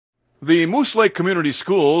The Moose Lake Community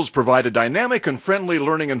Schools provide a dynamic and friendly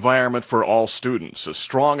learning environment for all students, a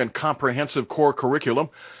strong and comprehensive core curriculum,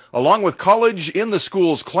 along with college in the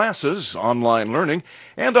school's classes, online learning,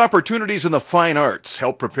 and opportunities in the fine arts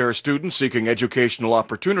help prepare students seeking educational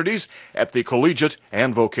opportunities at the collegiate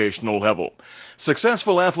and vocational level.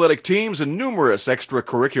 Successful athletic teams and numerous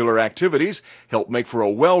extracurricular activities help make for a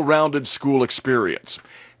well-rounded school experience.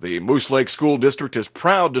 The Moose Lake School District is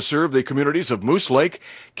proud to serve the communities of Moose Lake,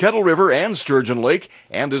 Kettle River, and Sturgeon Lake,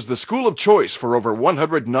 and is the school of choice for over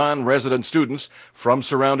 100 non-resident students from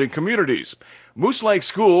surrounding communities. Moose Lake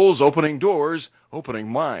Schools, opening doors,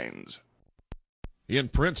 opening minds. In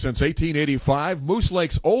print since 1885, Moose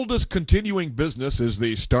Lake's oldest continuing business is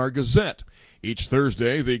the Star-Gazette. Each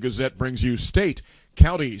Thursday, the Gazette brings you state,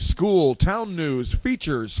 county, school, town news,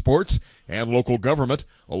 features, sports, and local government,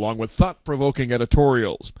 along with thought-provoking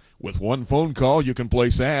editorials. With one phone call, you can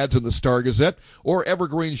place ads in the Star-Gazette or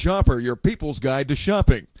Evergreen Shopper, your people's guide to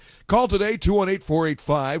shopping. Call today,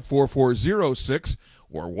 218-485-4406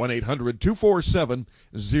 or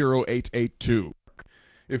 1-800-247-0882.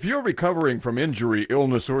 If you're recovering from injury,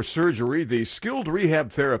 illness, or surgery, the skilled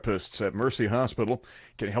rehab therapists at Mercy Hospital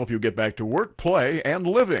can help you get back to work, play, and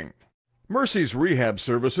living. Mercy's rehab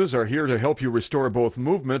services are here to help you restore both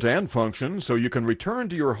movement and function so you can return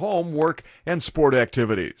to your home, work, and sport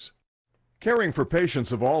activities. Caring for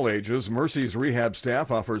patients of all ages, Mercy's rehab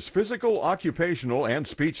staff offers physical, occupational, and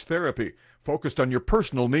speech therapy focused on your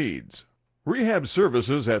personal needs. Rehab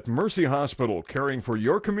services at Mercy Hospital, caring for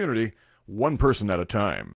your community, one person at a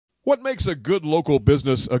time. What makes a good local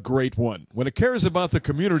business a great one? When it cares about the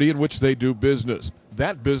community in which they do business.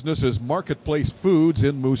 That business is Marketplace Foods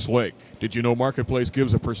in Moose Lake. Did you know Marketplace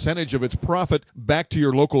gives a percentage of its profit back to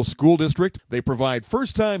your local school district? They provide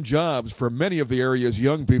first-time jobs for many of the area's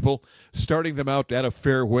young people, starting them out at a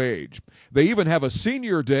fair wage. They even have a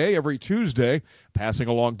senior day every Tuesday, passing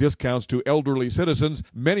along discounts to elderly citizens,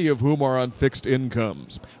 many of whom are on fixed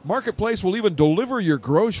incomes. Marketplace will even deliver your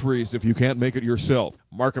groceries if you can't make it yourself.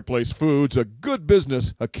 Marketplace Foods, a good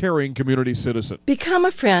business, a caring community citizen. Become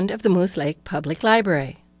a friend of the Moose Lake Public Library.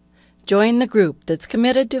 Join the group that's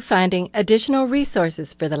committed to finding additional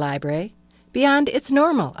resources for the library beyond its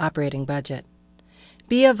normal operating budget.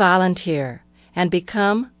 Be a volunteer and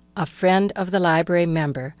become a Friend of the Library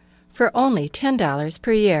member for only $10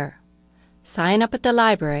 per year. Sign up at the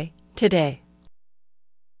library today.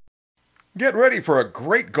 Get ready for a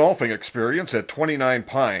great golfing experience at 29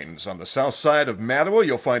 Pines. On the south side of Mattawa,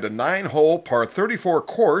 you'll find a 9-hole par 34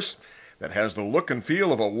 course that has the look and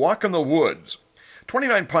feel of a walk in the woods.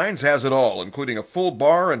 29 Pines has it all, including a full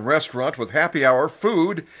bar and restaurant with happy hour,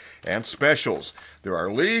 food, and specials. There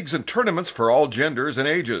are leagues and tournaments for all genders and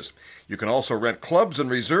ages. You can also rent clubs and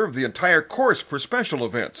reserve the entire course for special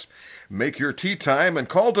events. Make your tee time and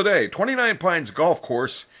call today. 29 Pines Golf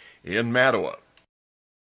Course in Mattawa.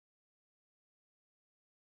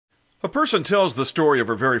 A person tells the story of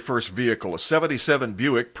her very first vehicle, a 77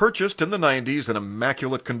 Buick purchased in the 90s in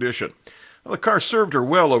immaculate condition. Well, the car served her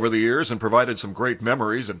well over the years and provided some great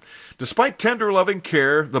memories, and despite tender loving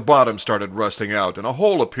care, the bottom started rusting out and a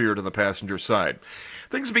hole appeared on the passenger side.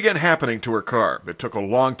 Things began happening to her car. It took a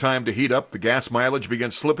long time to heat up, the gas mileage began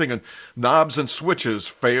slipping, and knobs and switches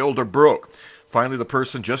failed or broke. Finally, the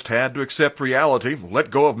person just had to accept reality, let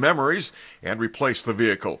go of memories, and replace the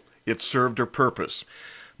vehicle. It served her purpose.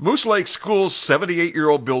 Moose Lake School's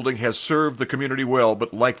 78-year-old building has served the community well,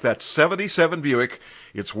 but like that 77 Buick,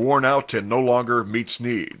 it's worn out and no longer meets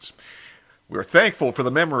needs. We're thankful for the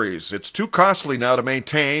memories. It's too costly now to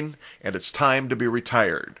maintain, and it's time to be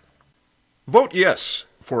retired. Vote yes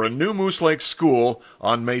for a new Moose Lake School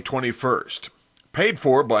on May 21st. Paid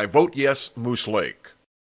for by Vote Yes Moose Lake.